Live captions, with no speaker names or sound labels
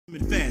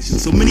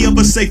So many of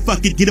us say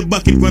fuck it, get a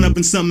bucket, run up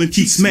in something and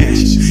keep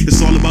smashing.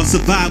 It's all about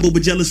survival,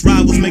 but jealous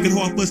rivals make it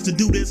hard for us to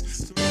do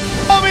this.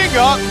 Coming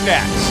up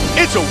next,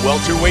 it's a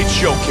welterweight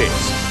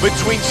showcase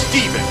between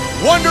Steven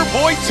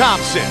Wonderboy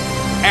Thompson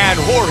and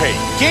Jorge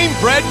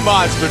Gamebred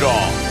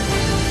Masvidal.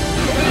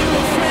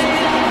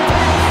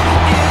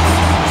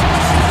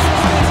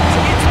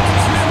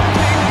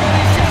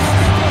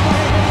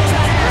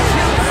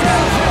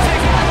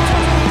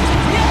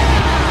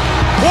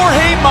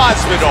 Jorge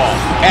Masvidal,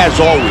 as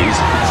always,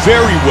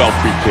 very well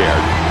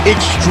prepared,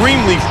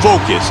 extremely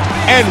focused,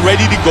 and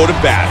ready to go to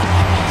battle.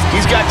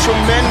 He's got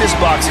tremendous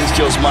boxing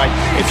skills, Mike.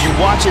 If you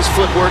watch his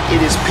footwork,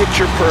 it is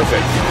picture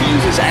perfect. He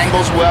uses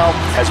angles well,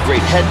 has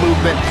great head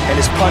movement, and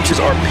his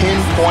punches are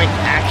pinpoint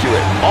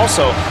accurate.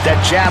 Also, that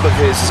jab of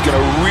his is going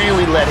to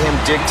really let him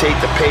dictate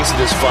the pace of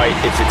this fight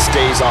if it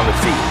stays on the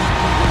feet.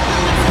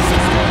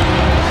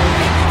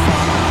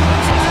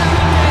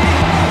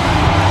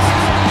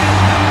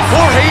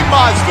 Jorge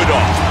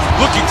Masvidal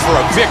looking for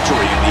a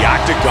victory in the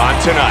octagon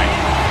tonight.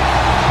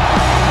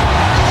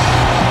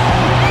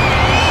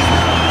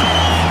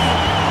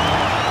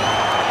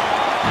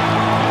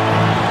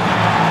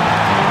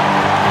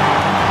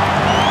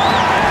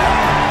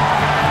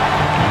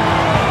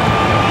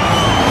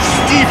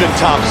 Steven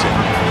Thompson,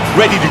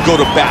 ready to go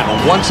to battle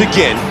once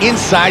again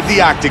inside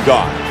the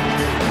octagon.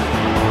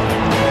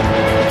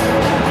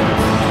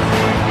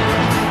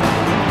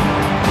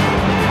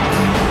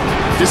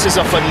 This is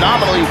a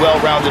phenomenally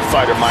well-rounded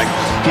fighter, Mike.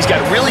 He's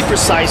got really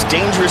precise,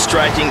 dangerous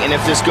striking, and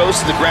if this goes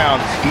to the ground,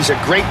 he's a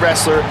great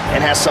wrestler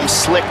and has some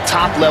slick,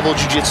 top-level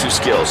jiu-jitsu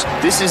skills.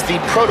 This is the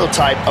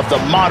prototype of the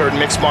modern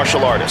mixed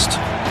martial artist.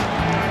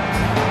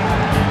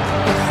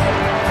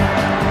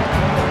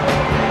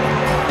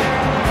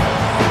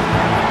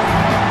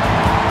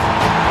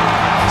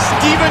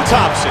 Steven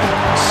Thompson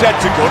set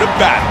to go to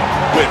battle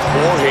with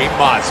Jorge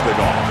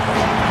Masvidal.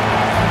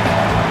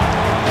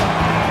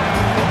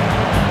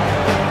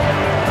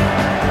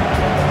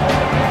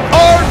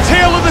 Our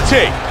tale of the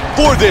tape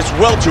for this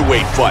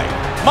welterweight fight.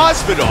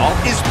 Masvidal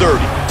is 30,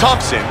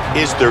 Thompson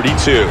is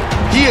 32.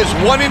 He is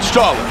 1 inch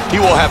taller. He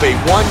will have a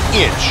 1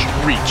 inch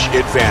reach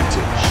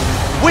advantage.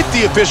 With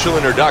the official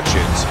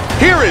introductions,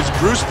 here is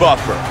Bruce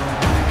Buffer.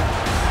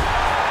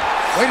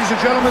 Ladies and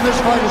gentlemen, this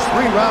fight is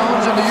 3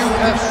 rounds in the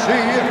UFC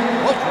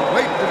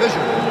welterweight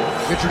division.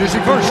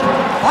 Introducing first,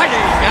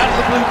 fighting out of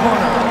the blue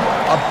corner,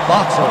 a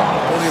boxer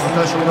holding a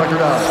professional record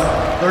of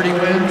 30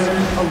 wins,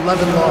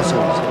 11 losses.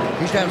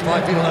 He stands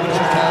 5 feet 11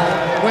 inches tall,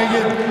 weighing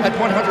in at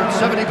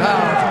 170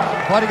 pounds.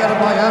 Fighting out of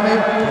Miami,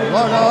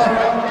 Florida,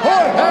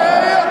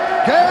 Jorge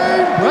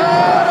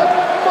Gamebred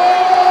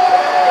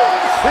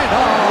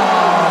Masvidal.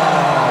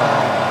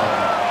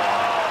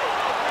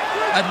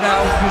 And now,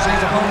 using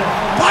his opponent,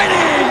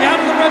 fighting out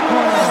of the red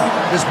corner.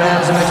 This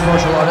man is a mixed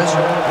martial artist,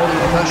 holding a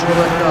professional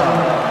record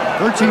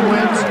of 13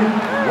 wins,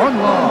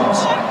 1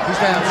 loss. He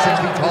stands 6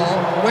 feet tall,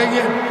 weighing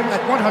in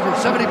at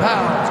 170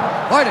 pounds.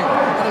 Fighting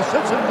out of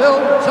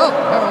Simpsonville, South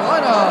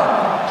Carolina,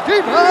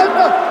 Steven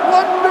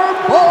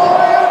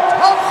Wonderboy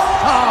Thompson.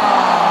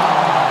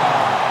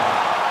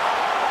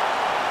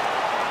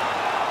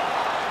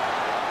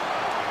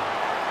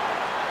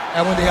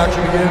 And when the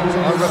action begins,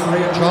 our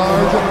referee in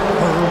charge,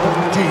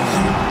 Herb D.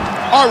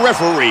 Our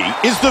referee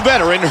is the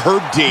veteran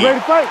Herb D. Ready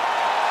to fight?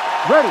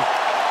 Ready.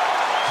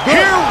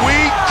 Here we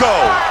go.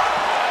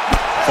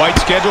 Fight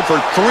scheduled for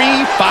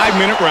 3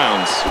 5-minute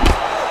rounds.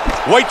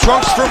 White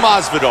trunks for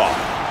Masvidal.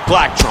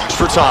 Black trunks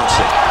for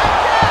Thompson.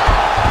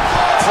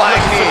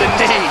 Flying knee. For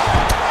the knee.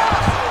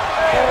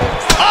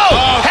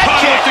 Head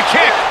kick. The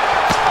kick.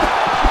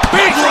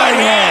 Big right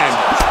hand.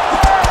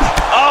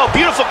 Oh,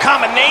 beautiful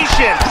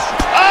combination.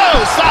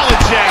 Oh, solid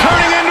jab.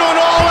 Turning into an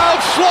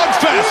all-out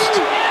slugfest.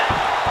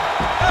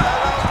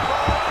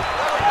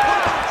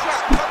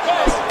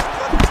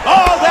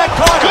 Oh, that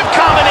caught him. Good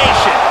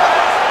combination.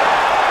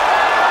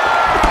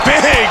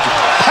 Big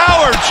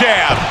power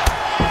jab.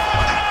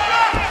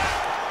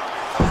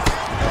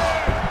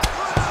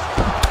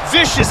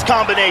 Vicious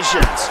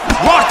combinations.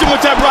 Rocked him with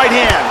that right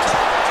hand.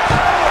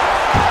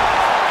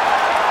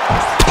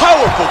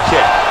 Powerful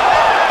kick.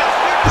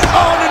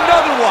 Oh, and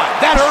another one.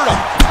 That hurt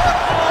him.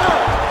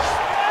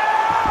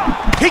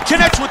 He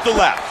connects with the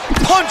left.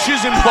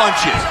 Punches and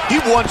bunches.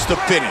 He wants to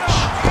finish.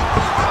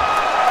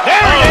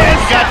 There he is.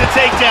 Got the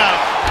takedown.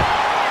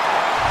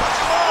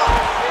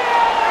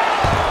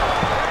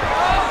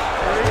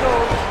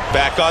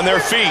 Back on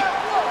their feet.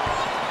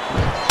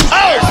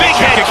 Oh, big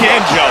head kick.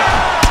 Again, Joe.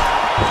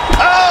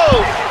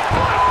 Oh!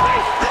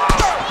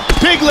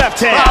 Big left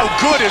hand. How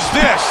good is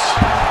this?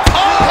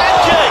 Oh, head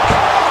kick.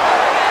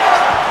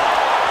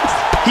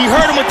 He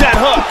hurt him with that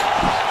hook.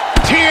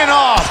 Teeing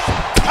off.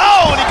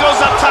 Oh, and he goes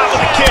up top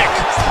with a kick.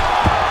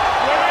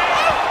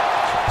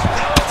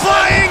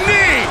 Flying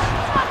knee.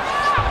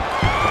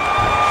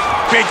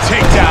 Big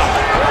takedown.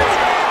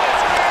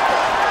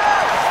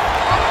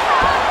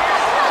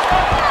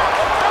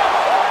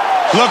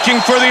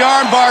 Looking for the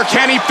armbar.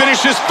 Can he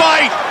finish this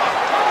fight?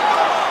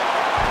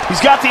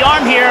 He's got the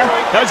arm here.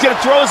 Now he's going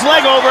to throw his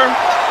leg over.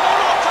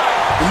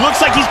 It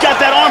looks like he's got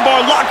that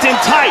armbar locked in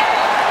tight.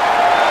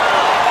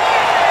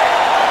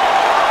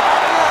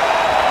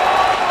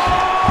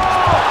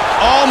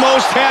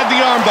 Almost had the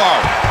armbar.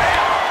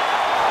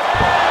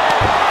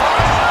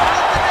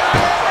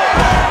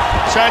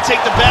 Trying to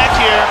take the back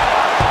here.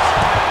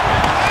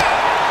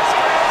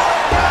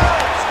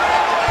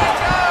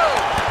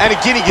 And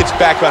again, he gets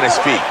back on his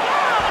feet.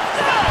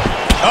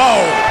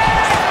 Oh!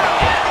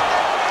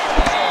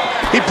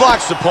 He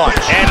blocks the punch.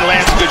 And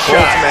lands a good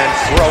shot. Both men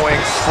throwing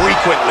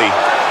frequently.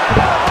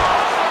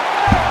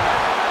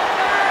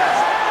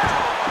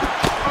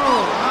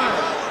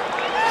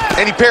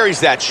 And he parries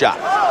that shot.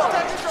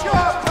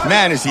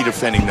 Man, is he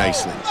defending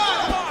nicely.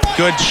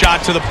 Good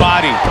shot to the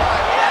body.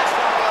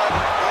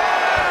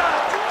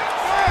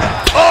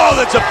 Oh,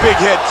 that's a big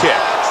head kick.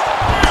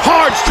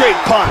 Hard straight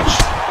punch.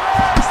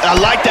 I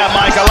like that,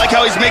 Mike. I like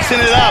how he's mixing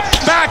it up.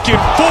 Back and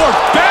forth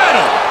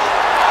battle.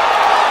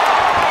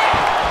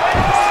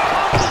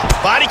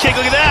 Body kick,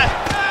 look at that.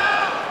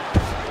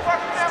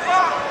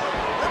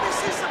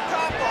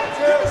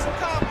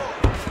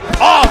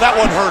 Oh, that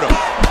one hurt him.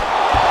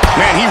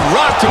 Man, he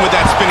rocked him with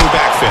that spinning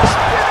back fist.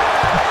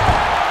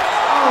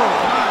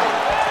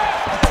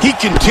 He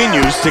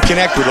continues to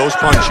connect with those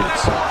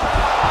punches.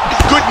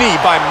 Good knee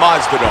by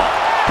Masvidal.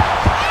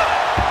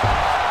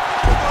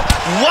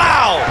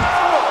 Wow!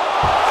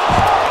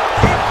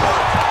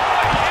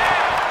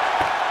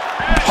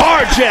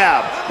 Hard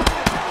jab.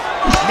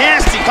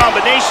 Nasty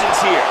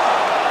combinations here.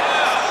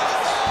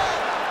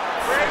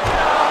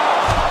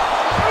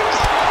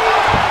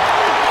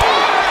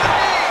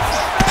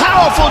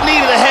 Powerful knee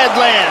to the head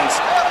lands.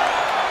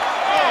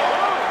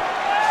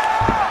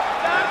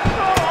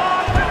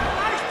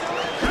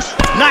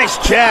 Nice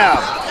jab.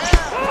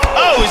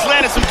 Oh, he's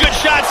landed some good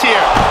shots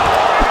here.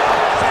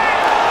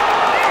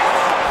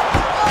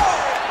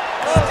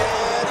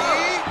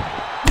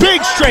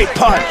 Big straight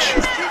punch.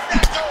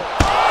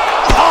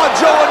 Oh,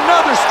 Joe,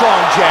 another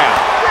strong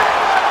jab.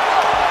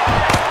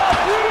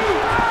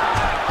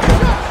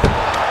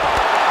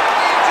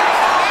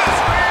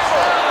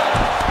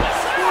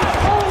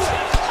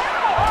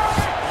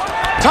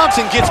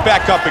 Thompson gets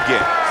back up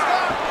again.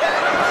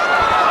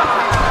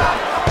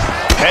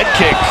 Head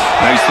kick.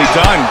 Nicely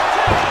done.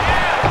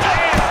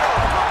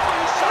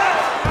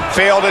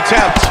 Failed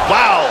attempt.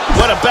 Wow,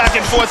 what a back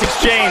and forth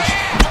exchange.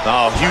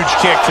 Oh, huge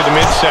kick to the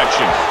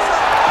midsection.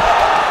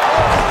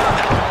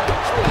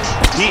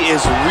 He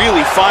is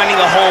really finding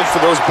a hole for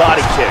those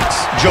body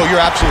kicks. Joe,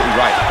 you're absolutely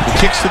right. The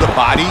kicks to the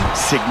body,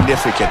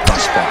 significant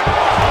thus far.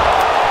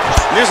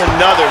 There's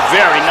another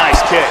very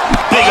nice kick.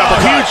 Big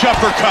uppercut. Huge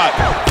uppercut.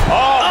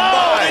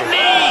 Oh, the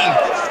knee.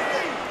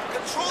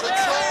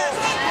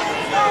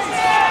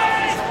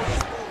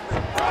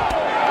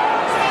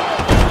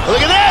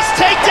 Look at this,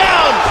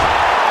 takedown.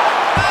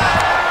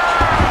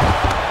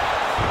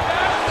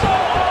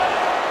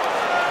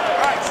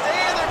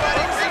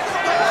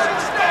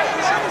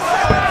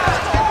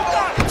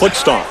 Foot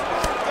stomp.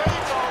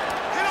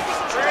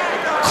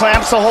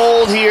 Clamps a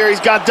hold here. He's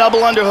got double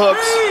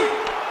underhooks.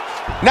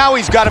 Now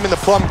he's got him in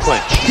the plum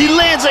clinch. He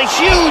lands a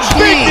huge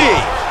Big knee. knee.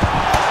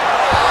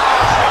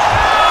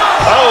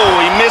 Oh,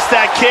 he missed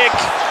that kick.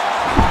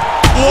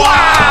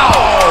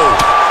 Wow!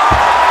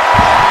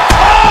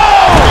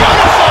 Oh,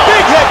 beautiful.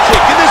 Big head kick,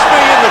 and this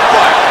may end the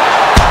fight.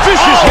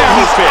 Vicious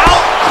hammer he's fist.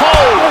 out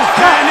cold.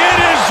 And it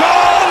is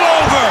all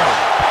over.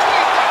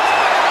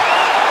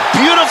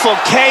 Beautiful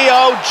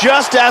KO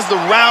just as the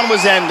round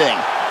was ending.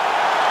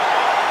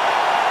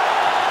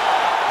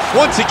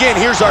 Once again,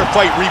 here's our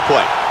fight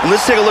replay. And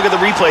let's take a look at the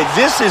replay.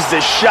 This is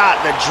the shot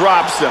that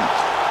drops him.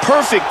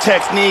 Perfect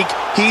technique.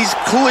 He's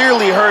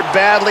clearly hurt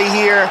badly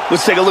here.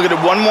 Let's take a look at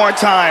it one more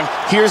time.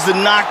 Here's the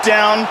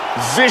knockdown.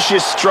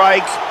 Vicious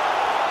strike.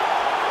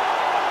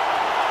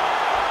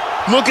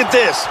 Look at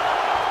this.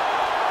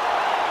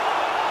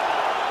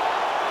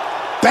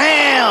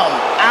 Bam!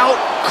 Out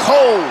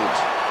cold.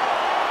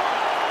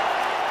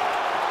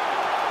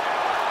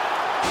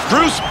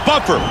 Bruce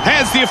Buffer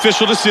has the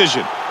official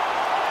decision.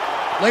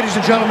 Ladies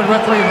and gentlemen,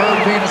 referee Herb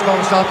Dean has called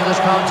a stop to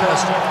this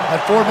contest at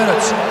 4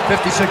 minutes,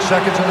 56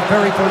 seconds in the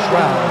very first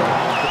round.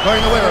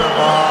 Declaring the winner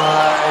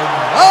by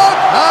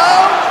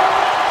knockout,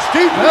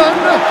 Stephen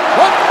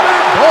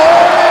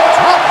Wonderboy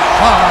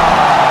Thompson.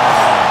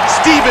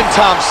 Stephen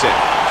Thompson,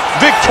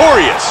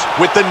 victorious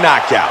with the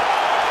knockout.